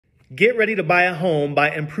Get ready to buy a home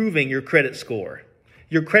by improving your credit score.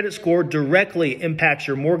 Your credit score directly impacts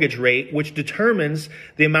your mortgage rate, which determines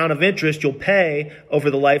the amount of interest you'll pay over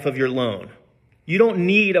the life of your loan. You don't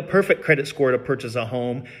need a perfect credit score to purchase a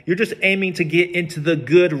home. You're just aiming to get into the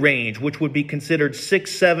good range, which would be considered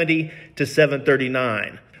 670 to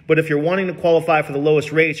 739. But if you're wanting to qualify for the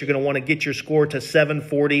lowest rates, you're going to want to get your score to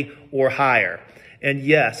 740 or higher. And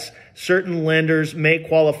yes, certain lenders may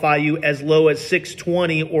qualify you as low as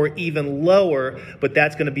 620 or even lower, but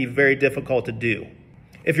that's going to be very difficult to do.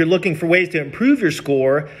 If you're looking for ways to improve your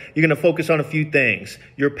score, you're going to focus on a few things.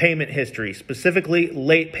 Your payment history, specifically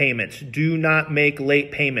late payments. Do not make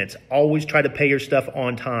late payments. Always try to pay your stuff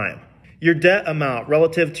on time. Your debt amount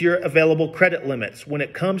relative to your available credit limits. When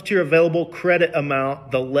it comes to your available credit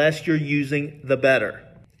amount, the less you're using, the better.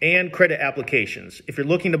 And credit applications. If you're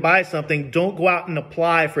looking to buy something, don't go out and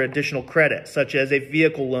apply for additional credit, such as a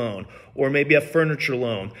vehicle loan or maybe a furniture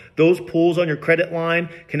loan. Those pulls on your credit line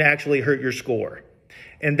can actually hurt your score.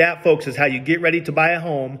 And that, folks, is how you get ready to buy a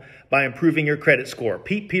home by improving your credit score.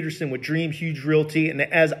 Pete Peterson with Dream Huge Realty. And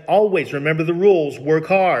as always, remember the rules. Work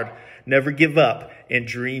hard, never give up, and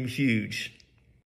dream huge.